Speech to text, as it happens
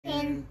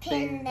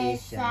Pindi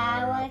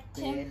sour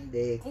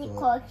candy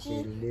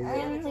cookie,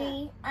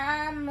 only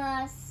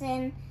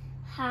Amazon.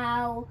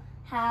 How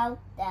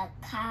the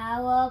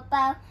cow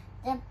about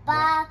the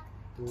back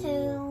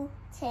to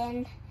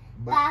tin,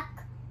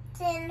 back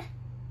tin,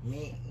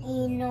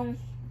 inong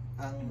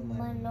ang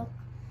manok,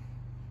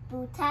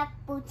 butak,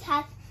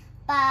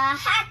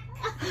 bahak.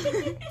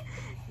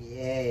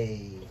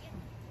 Yay!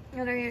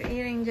 What are you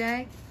eating,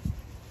 Jack?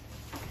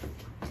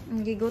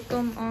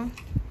 Gigutom, oh.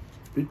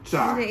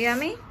 Pizza. Is it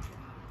yummy?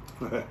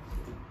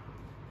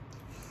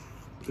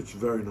 It's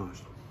very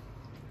nice.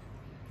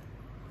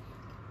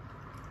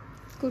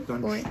 Good Don't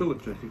boy. spill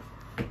it, Jackie.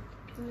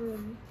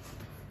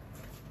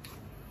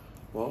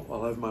 Well,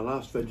 I'll have my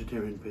last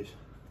vegetarian piece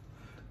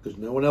because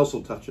no one else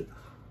will touch it.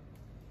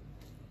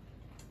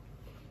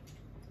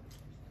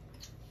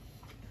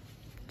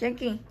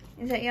 Jackie,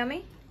 is that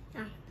yummy?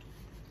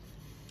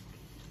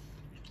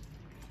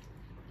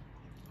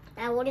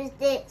 Now what is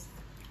this?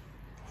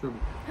 Sure.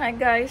 Hi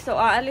guys, so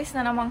aalis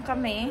na naman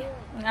kami.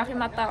 Ang aking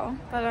mata, oh,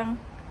 parang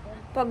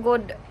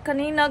pagod.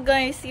 Kanina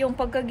guys, yung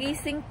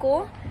pagkagising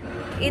ko,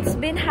 it's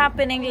been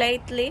happening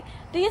lately.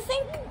 Do you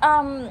think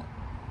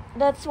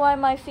that's why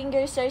my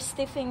fingers are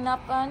stiffening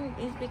up on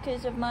is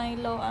because of my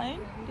low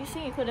iron? Do you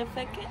think it could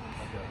affect it?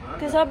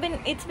 Because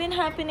it's been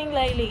happening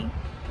lately.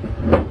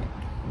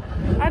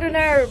 I don't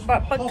know,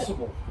 but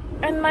Possible.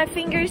 and my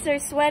fingers are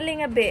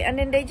swelling a bit and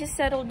then they just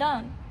settle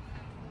down.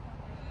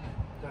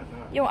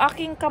 Yung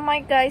aking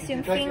kamay guys,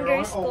 yung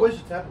fingers ko. Oh,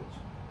 where's the tablets?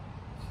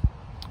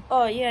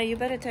 Oh yeah, you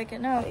better take it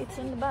now. It's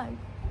in the bag.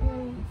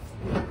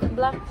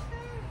 Black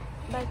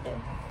bag there.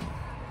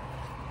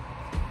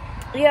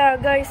 Yeah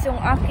guys,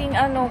 yung aking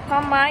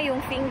kamay,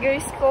 yung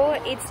fingers ko,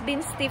 it's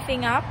been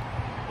stiffing up.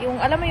 Yung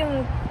alam mo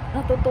yung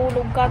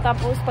natutulog ka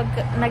tapos pag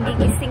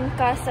nagigising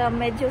ka sa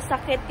medyo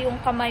sakit yung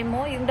kamay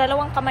mo, yung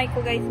dalawang kamay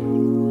ko guys.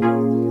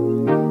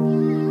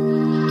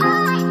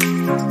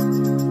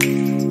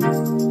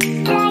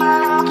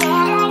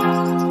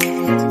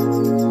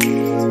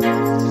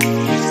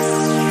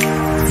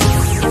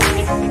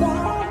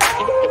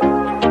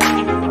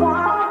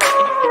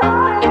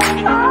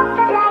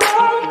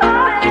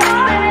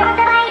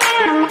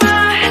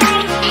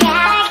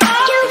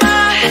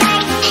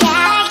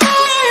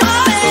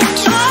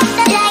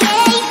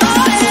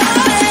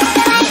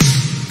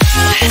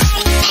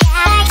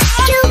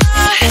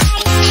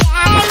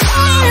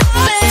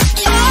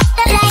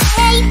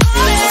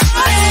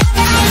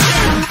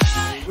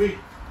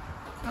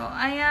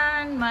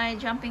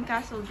 Jumping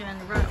castle dyan,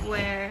 where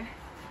we're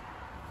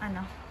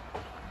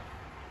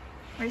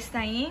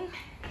staying,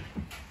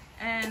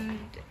 and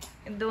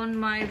doon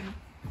my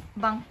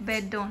bunk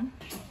bed doon.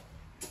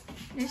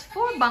 There's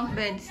 4 bunk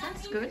beds.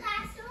 That's good.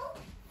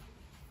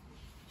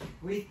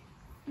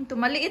 Ito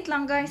maliit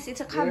lang guys.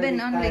 It's a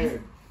cabin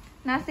only.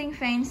 Nothing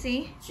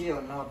fancy.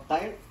 Chill, not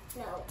tired?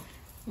 No.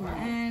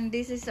 And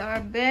this is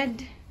our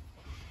bed.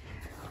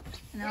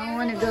 And I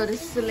want to go to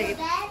sleep.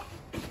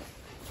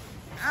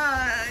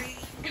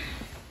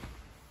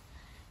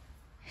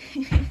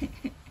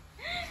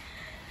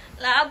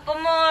 Laab pa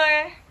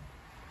more.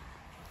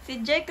 Si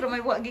Jake,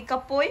 may wagi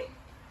kapoy.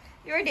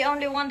 You're the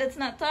only one that's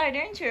not tired,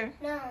 aren't you?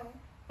 No.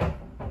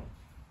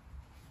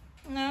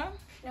 No?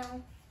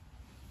 No.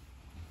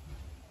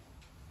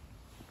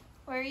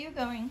 Where are you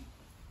going?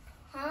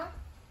 Huh?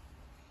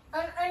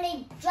 On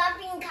a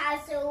jumping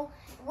castle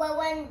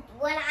when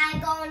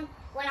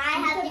I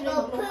have to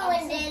go poo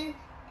and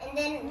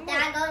then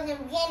that goes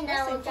again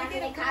down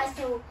jumping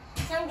castle.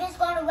 So I'm just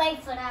gonna wait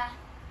for that.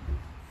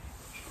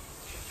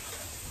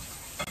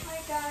 Hi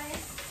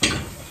guys.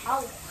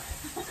 Ow.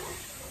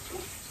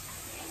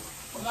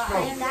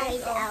 Ayan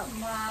guys, out.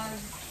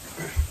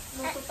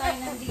 Luto tayo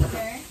ng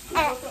dinner.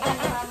 Luto tayo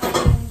naman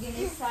yung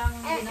ginisang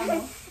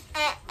ginamo.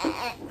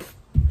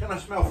 Can I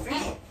smell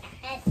fish?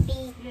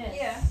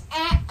 Yeah.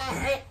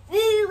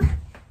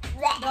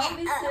 Don't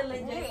be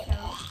silly,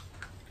 Jacob.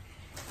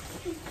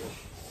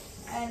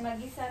 And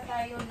mag-isa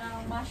tayo ng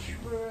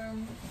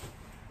mushroom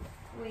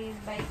with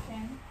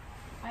bacon.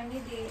 I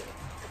need the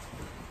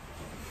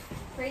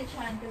fridge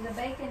hand because the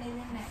bacon is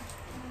in there.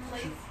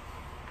 Please.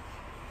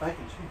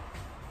 Bacon's here.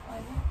 Oh,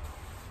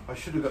 yeah. I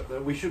should have got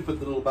the. We should put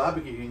the little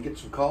barbecue and get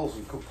some coals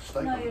and cook the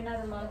steak. No, on you're it.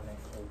 not allowed.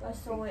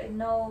 So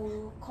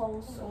no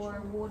coals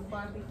or wood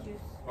barbecues.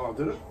 Oh,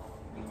 did it?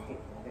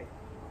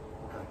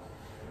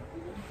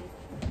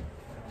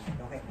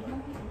 Okay.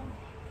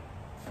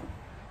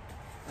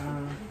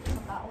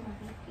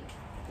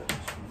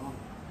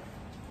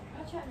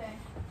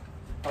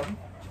 Pardon?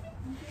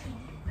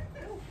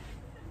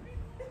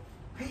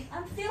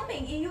 I'm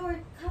filming. You're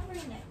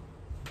covering it.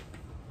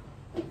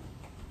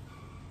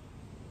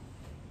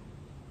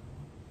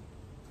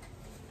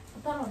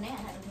 Taro na yan.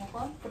 Ano mo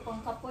ko?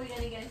 Kapang kapoy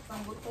na guys.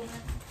 Pang buto na.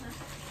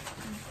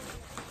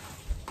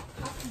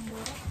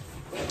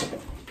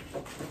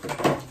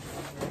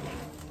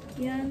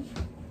 Yan.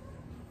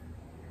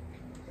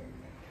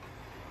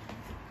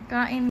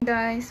 Kain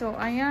guys. So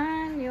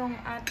ayan yung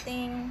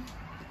ating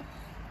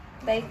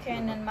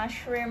bacon and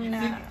mushroom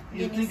na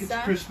You think it's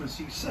ginisa. Christmas?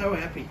 You're so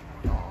happy.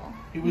 Oh.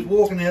 He was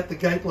walking out the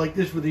gate like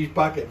this with his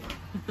bucket.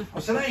 I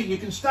said, hey, you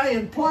can stay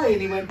and play.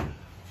 And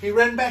he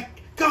ran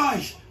back,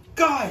 guys,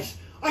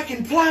 I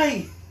can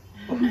play.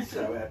 I'm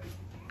so happy.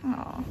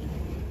 Oh.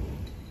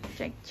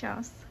 Jake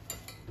Charles.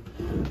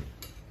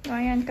 So,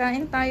 ayan,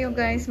 kain tayo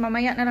guys.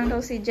 Mamaya na lang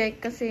daw si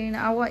Jake kasi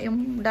naawa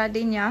yung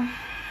daddy niya.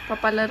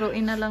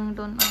 Papalaruin na lang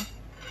doon.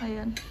 Oh.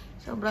 Ayan.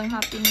 Sobrang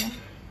happy niya.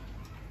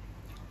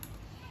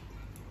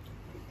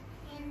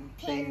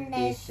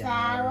 Pinde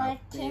sour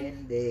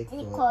candy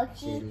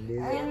kochi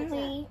and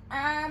we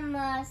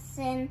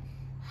mustn't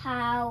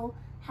how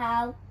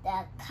the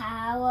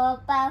cow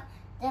about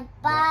the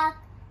back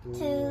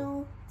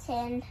to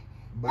ten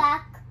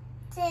back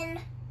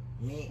ten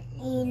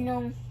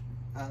inong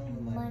ang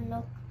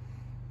manok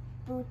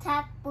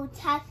butak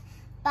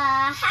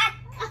bahak.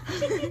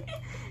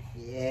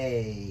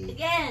 Yay!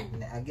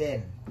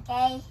 Again.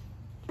 Okay.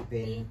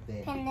 Pin.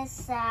 Pinde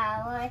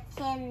sour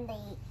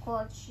candy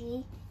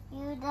kochi.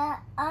 You the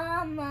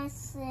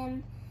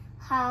mustn't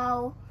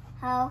how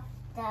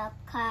the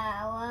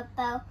cow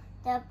about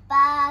the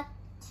back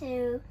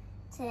to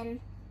ten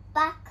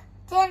back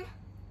ten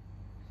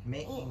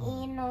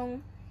inong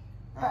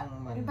ang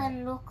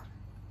manok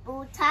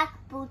butak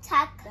Dako,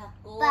 siya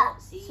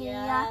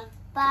siyag.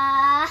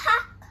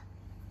 bahak.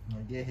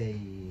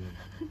 Yay!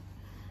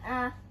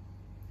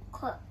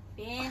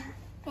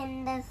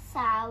 Pin the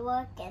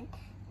sour can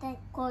the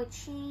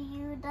kochi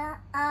you the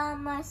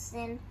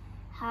mustn't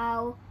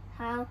how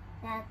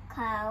the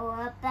cow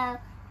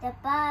about the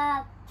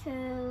back to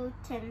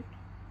ten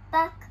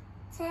back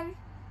ten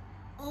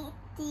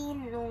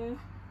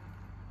itinong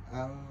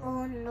Ang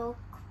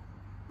manok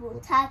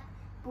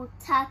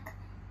butak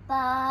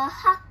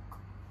bahak.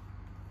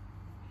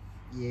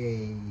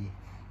 yay!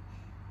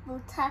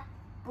 Butak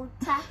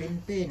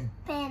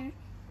Pin.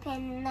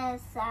 pin the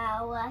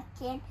sour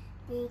can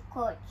the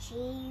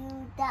kochi you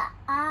the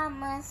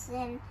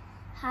mustn't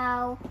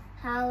how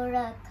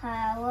the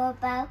cow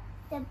about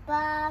the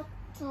back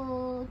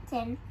to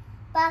ten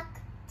back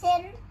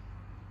ten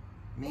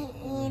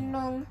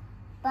inong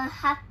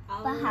bahak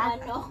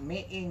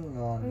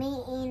Miingon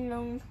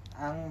miinong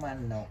ang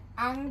manok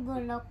ang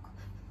gunok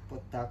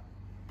putak.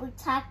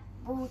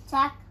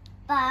 butak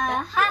Dako,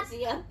 bahak.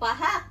 siyag.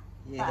 Pahak.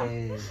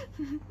 Yay!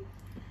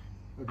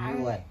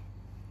 Uduan.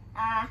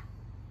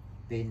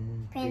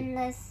 Pin. Pin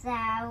the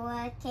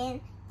sour can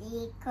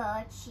the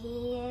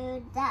kochi you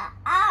the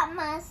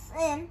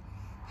mustn't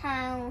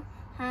how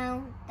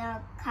the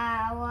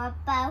cow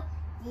about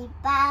the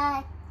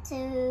back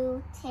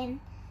to ten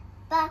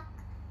back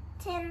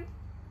ten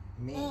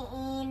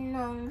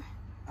inong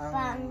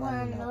Ang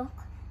manok.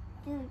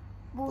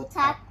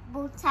 butak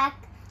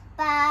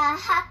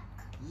bahak.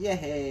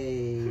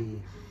 Yay!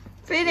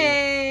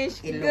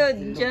 Finish!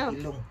 Good job!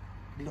 Ilong.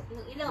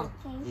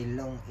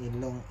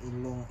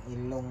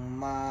 Ilong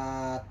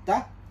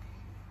mata.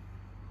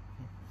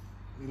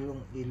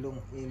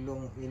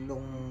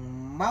 Ilong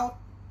mouth.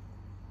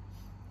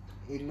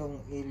 Ilong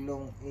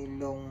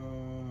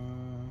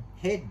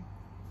head.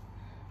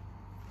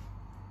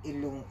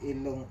 Ilong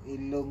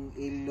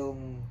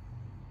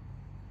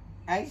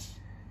eyes.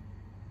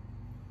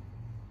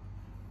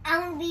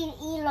 Ang bin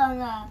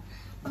ilong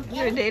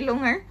You're the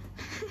longer.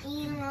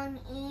 ilong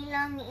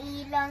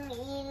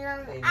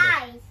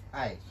eyes.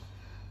 Eyes.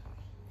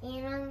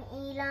 Ilong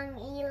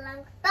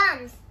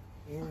thumbs.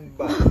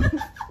 Imba.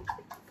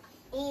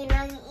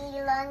 Ilong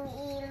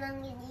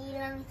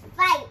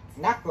fight.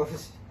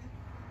 Knuckles.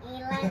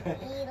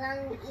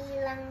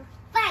 Ilong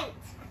fight.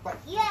 Fight.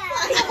 Yeah.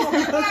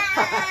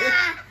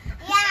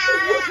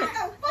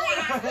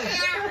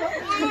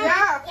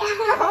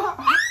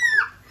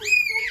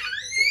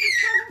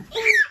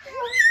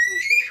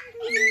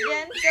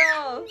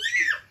 Gentle!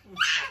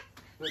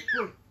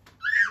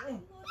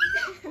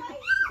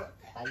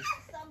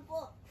 Sampo.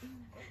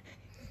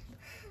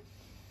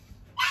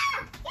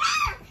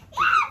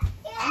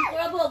 Ang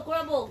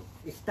kurabog.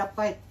 Stop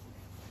fight.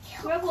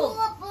 Kurabog.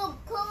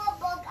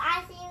 Kuwabog.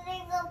 I see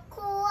little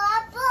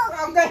kuwabog.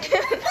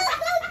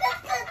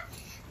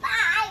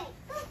 Bye.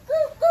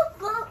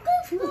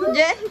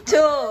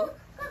 Gentle!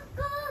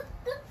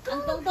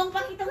 Ang tongtong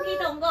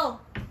pakitong-kitong. Go.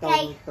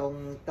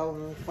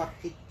 Tong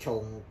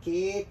pakichong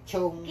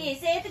kichong. Okay,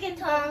 say it again.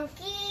 Tong,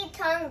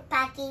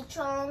 paki,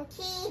 chong.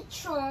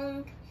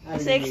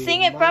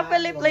 Sing it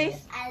properly, please.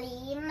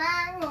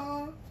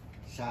 Alimango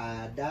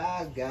Sa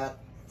dagat,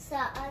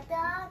 sa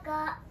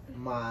daga.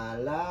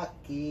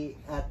 malaki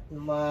at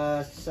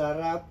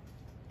masarap.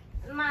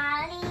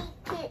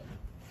 Malikit,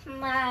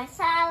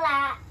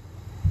 masala.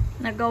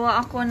 Nagawa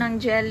ako ng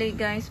jelly,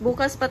 guys.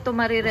 Bukas pa to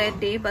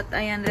mari-ready. But,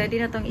 ayan,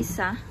 ready na tong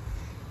isa.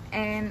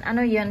 And,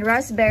 ano yan?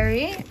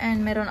 Raspberry.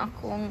 And, meron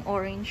akong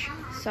orange.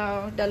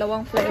 So,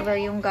 dalawang flavor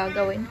yung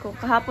gagawin ko.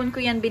 Kahapon ko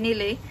yan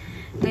binili.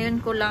 Ngayon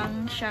ko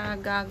lang siya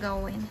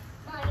gagawin.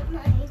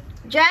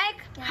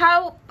 Jake,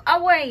 how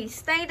away?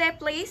 Stay there,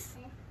 please.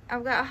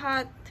 I've got a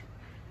hot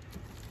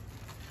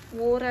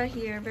water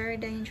here. Very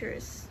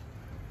dangerous.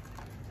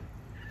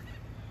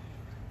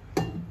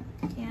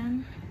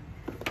 Yan.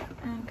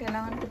 And,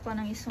 kailangan ko pa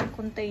ng isang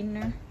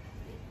container.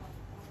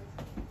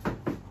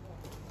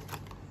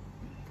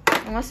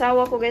 Ang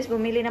asawa ko guys,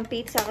 bumili ng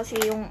pizza kasi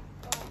yung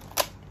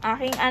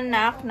aking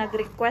anak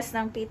nag-request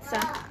ng pizza.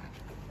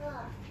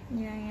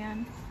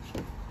 Yan.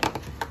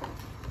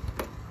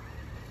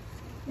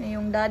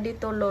 Yung daddy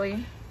tuloy.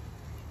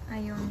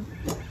 Ayun.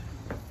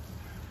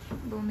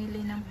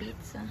 Bumili ng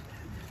pizza.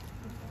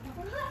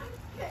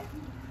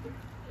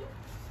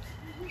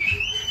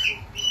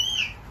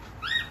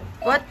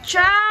 Watch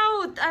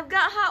out! I've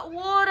got hot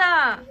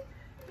water!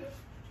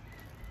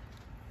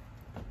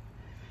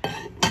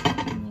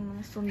 Yung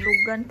mga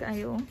sundugan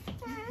kayo.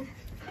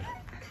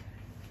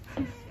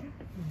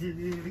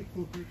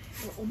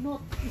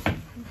 Unot.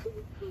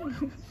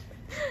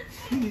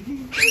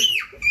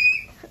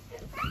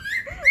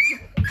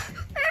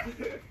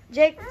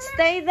 Jake,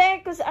 stay there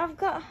because I've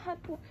got hot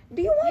water.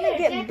 Do you want to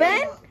get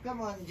bent?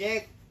 Come on,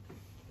 Jake.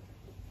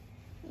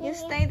 You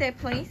stay there,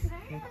 please.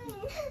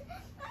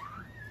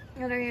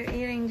 What are you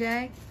eating,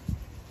 Jake?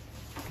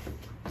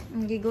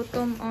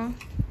 Gigutom, oh.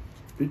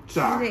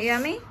 Pizza. Is it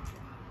yummy?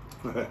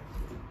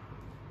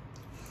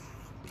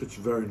 It's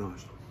very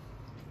nice.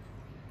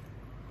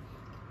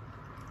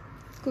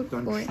 Good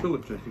Don't boy. spill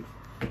it, Jackie.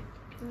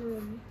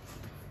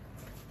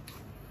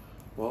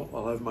 Well,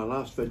 I'll have my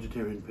last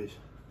vegetarian piece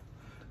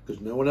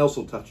because no one else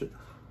will touch it.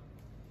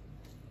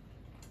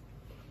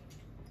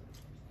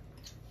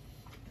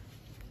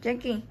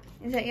 Jackie,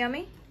 is that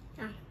yummy?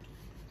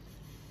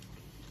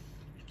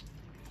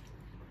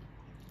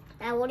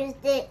 Now what is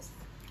this?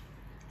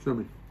 Show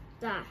me.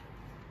 That.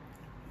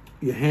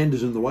 Your hand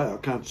is in the way. I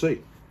can't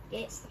see.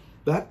 This.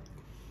 That?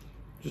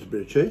 Just a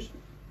bit of cheese.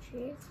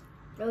 Cheese.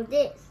 No,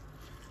 this.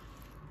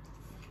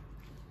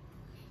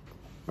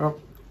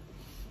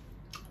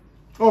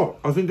 Oh,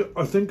 I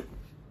think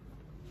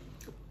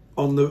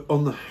on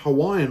the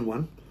Hawaiian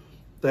one,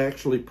 they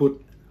actually put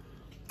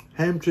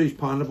ham, cheese,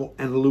 pineapple,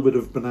 and a little bit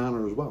of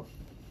banana as well.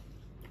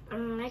 I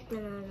don't like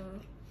banana.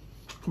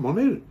 Come on,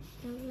 eat it.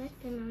 I don't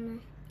like banana.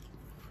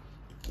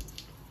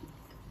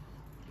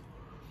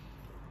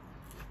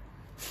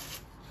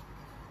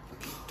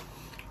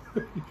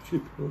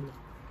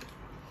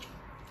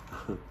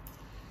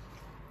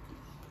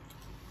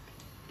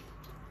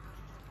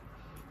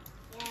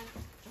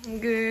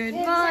 Good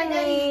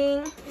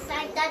morning.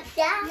 Set the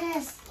time.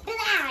 Yes.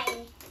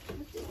 Today.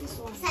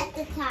 Set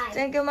the time.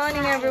 Say good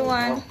morning,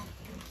 everyone. Oh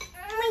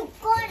my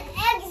god,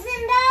 eggs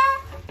in there?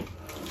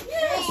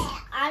 Yes.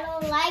 I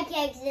don't like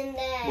eggs in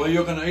there. Well,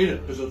 you're going to eat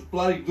it because it's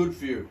bloody good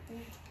for you.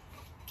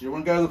 You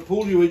want to go to the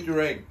pool, you eat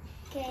your egg.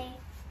 Okay.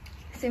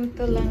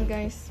 Simple lang,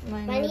 guys.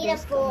 My I need a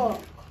noodles fork.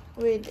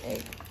 with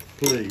egg.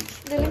 Please.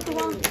 Dali ko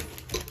ba?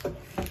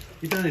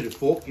 You don't need a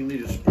fork, you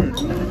need a spoon.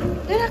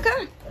 Dala ka.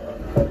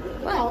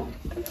 Wow.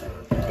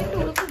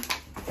 Tingnan ko.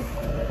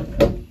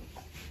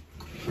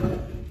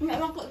 May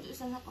ewan ko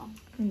sa ko.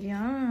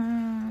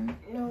 Yan.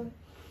 No.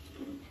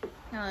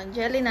 Oh,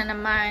 jelly na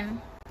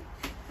naman.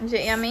 Is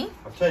it yummy?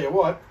 I'll tell you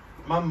what,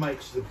 Mum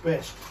makes the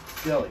best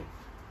jelly.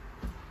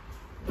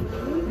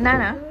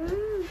 Nana?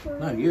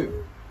 No,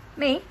 you.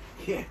 Me?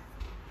 Yeah.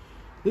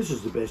 This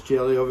is the best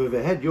jelly I've ever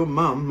had. Your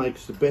mum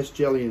makes the best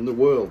jelly in the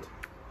world.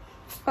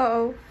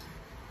 Uh-oh.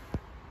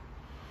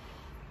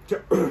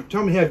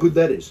 Tell me how good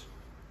that is.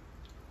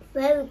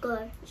 Very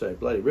good. Say,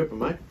 bloody ripper,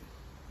 mate.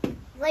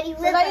 What do you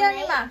whip Salayan ni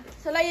mate? ma.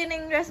 Salayan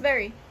ng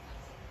raspberry.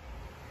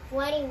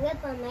 What do you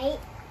whip mate?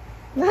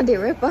 Bloody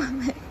ripper,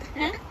 mate.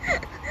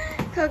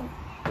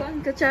 Kung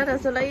kutsara,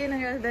 salayan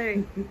ng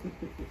raspberry.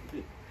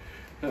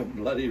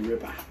 Bloody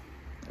ripper.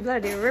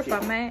 Bloody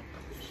ripper, mate.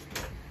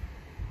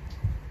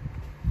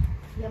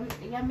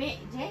 Yummy,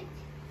 Jake.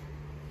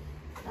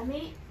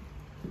 Yummy.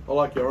 I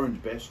like the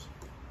orange best.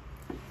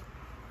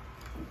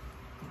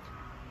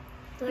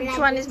 Which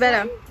one is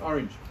better?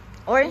 Orange.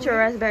 Orange or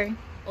raspberry?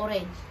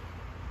 Orange.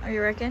 Are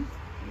you reckon?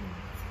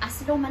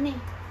 Asido man eh.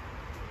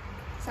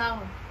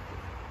 Sour.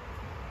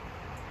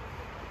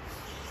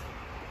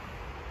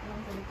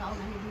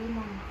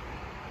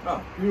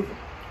 Oh, beautiful.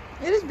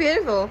 It is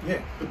beautiful.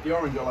 Yeah, but the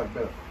orange I like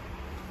better.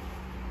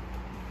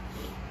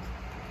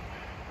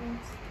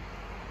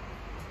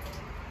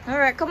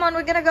 Alright, come on,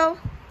 we're gonna go.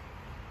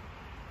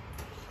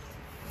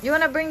 You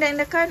wanna bring that in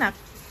the car now?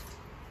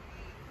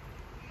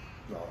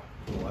 Oh,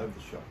 all over the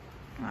shop.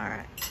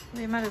 Alright.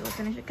 We might as well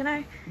finish it. Can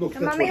I? Look,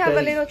 Can that's mommy what have a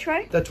Daddy- little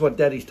try? That's what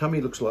Daddy's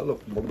tummy looks like.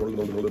 Look. No,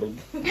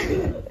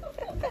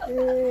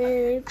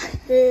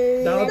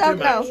 Stop too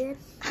now. much.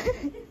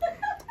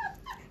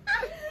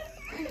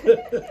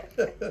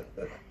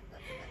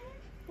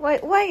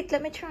 Wait,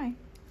 let me try.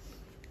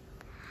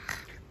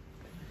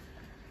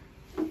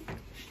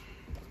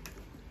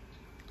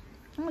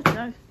 Oh my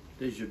god.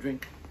 There's your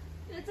drink.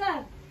 What's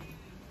up?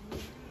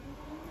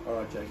 All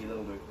right, Jackie,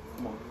 that'll do.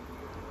 Come on.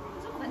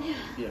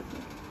 Yeah.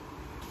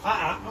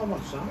 I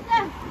want some.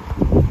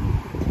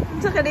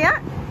 Unsa ka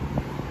diya?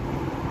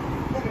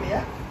 Look at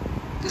that.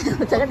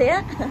 Unsa ka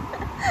diya?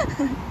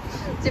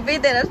 Si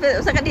Peter,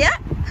 unsa ka diya?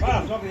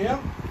 Ah, look at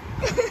that.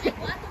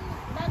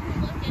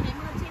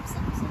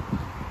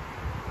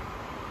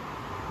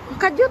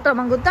 Kadyo ta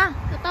manggod ta.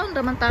 Kataon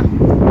ra man ta.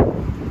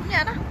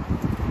 Nya na.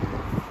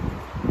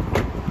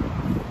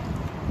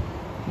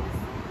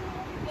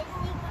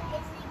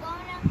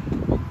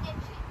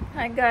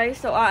 Hi guys,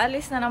 so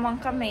aalis na naman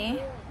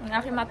kami. Ang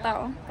aking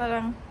mata, oh,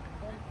 parang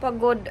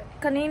pagod.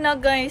 Kanina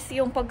guys,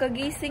 yung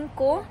pagkagising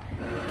ko,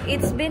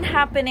 it's been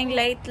happening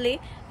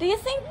lately. Do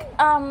you think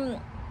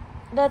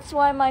that's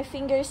why my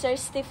fingers are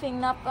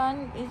stiffing up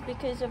on is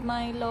because of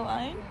my low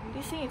iron?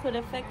 Do you think it could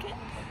affect it?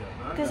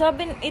 Because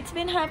it's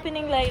been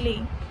happening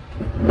lately.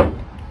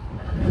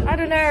 I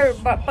don't know,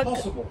 but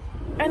Possible.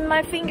 and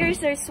my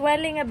fingers are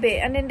swelling a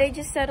bit and then they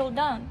just settle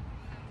down.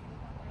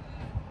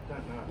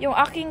 Yung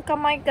aking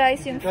kamay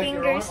guys, yung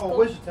fingers Oh,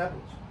 ko. where's the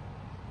tablets?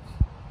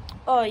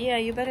 Oh yeah,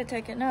 you better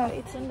take it now.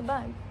 It's in the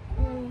bag.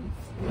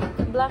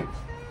 Black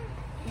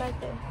bag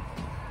there.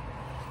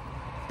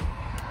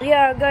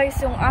 Yeah guys,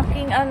 yung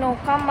aking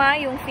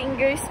kamay, yung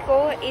fingers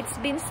ko,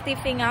 it's been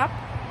stiffing up.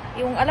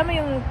 Yung alam mo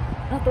yung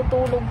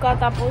natutulog ka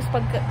tapos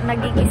pag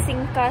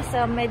nagigising ka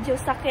sa medyo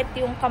sakit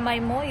yung kamay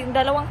mo, yung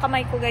dalawang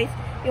kamay ko guys,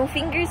 yung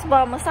fingers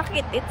ba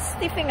masakit, it's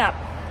stiffing up.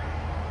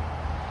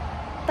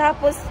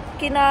 Tapos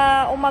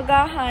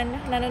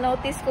kinaumagahan,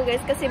 nanonotice ko guys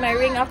kasi may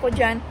ring ako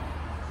dyan.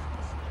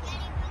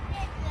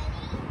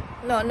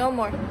 No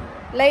more.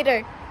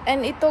 Later.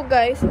 And ito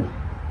guys,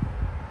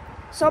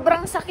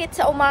 sobrang sakit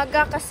sa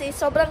umaga kasi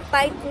sobrang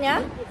tight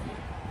niya.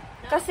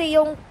 Kasi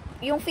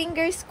yung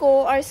fingers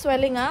ko are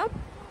swelling up.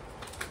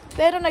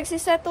 Pero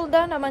nagsisettle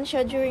down naman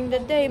siya during the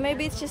day.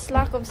 Maybe it's just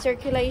lack of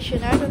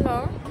circulation. I don't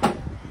know.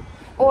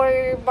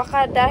 Or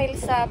baka dahil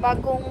sa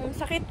bagong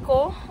sakit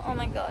ko. Oh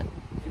my God.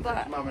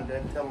 But Mum and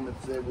Dad, tell them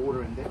it's their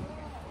water in there.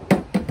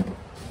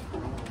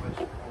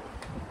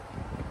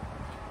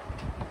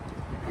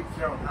 Keep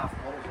throwing half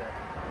bottles out.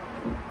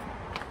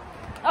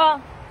 oh,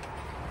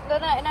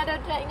 doon na, another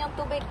try ng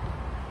tubig.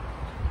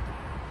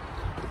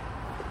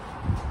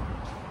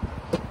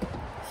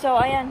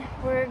 So, ayan,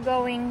 we're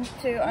going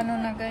to,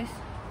 na guys,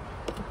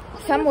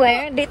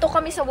 somewhere. Dito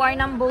kami sa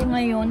Warrnambool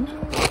ngayon.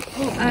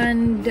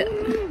 And,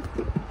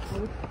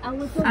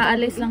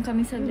 aalis lang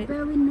kami saglit.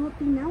 Very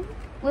naughty now.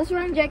 What's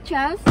wrong, Jack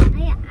Charles?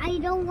 I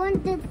don't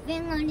want this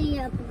thing on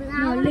here because No,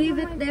 I want leave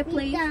to it there,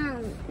 please.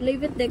 Down.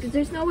 Leave it there, because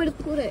there's nowhere to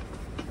put it.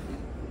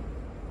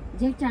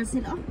 Jack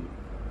Chancel, oh.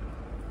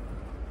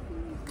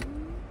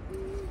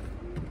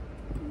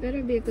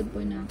 Better be a good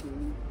boy now.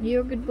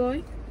 You're a good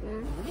boy?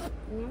 Yeah.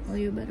 Yes. Oh,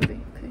 you better be.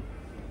 Okay.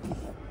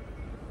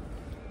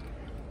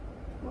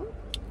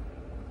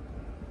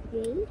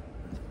 Jay?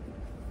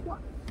 What?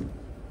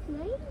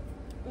 Jay?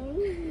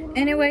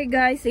 Anyway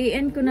guys,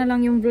 i-end ko na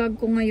lang yung vlog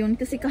ko ngayon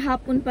kasi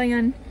kahapon pa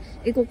yan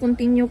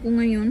i-continue ko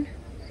ngayon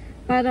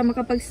para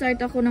makapag-start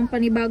ako ng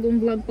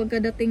panibagong vlog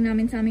pagkadating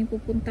namin sa aming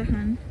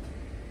pupuntahan.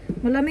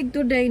 Malamig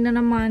today na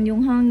naman,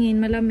 yung hangin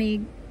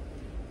malamig.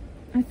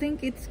 I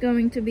think it's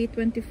going to be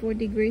 24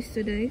 degrees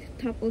today,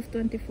 top of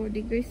 24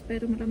 degrees,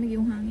 pero malamig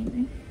yung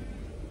hangin eh.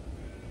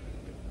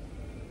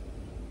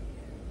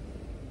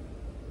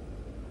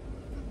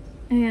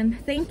 Ayan,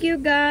 thank you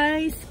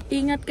guys.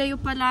 Ingat kayo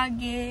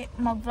palagi.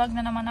 Mag-vlog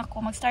na naman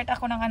ako. Mag-start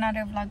ako ng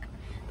another vlog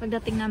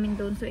pagdating namin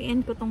doon. So,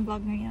 i-end ko tong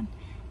vlog ngayon.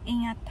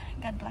 Ingat.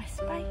 God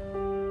bless.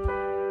 Bye.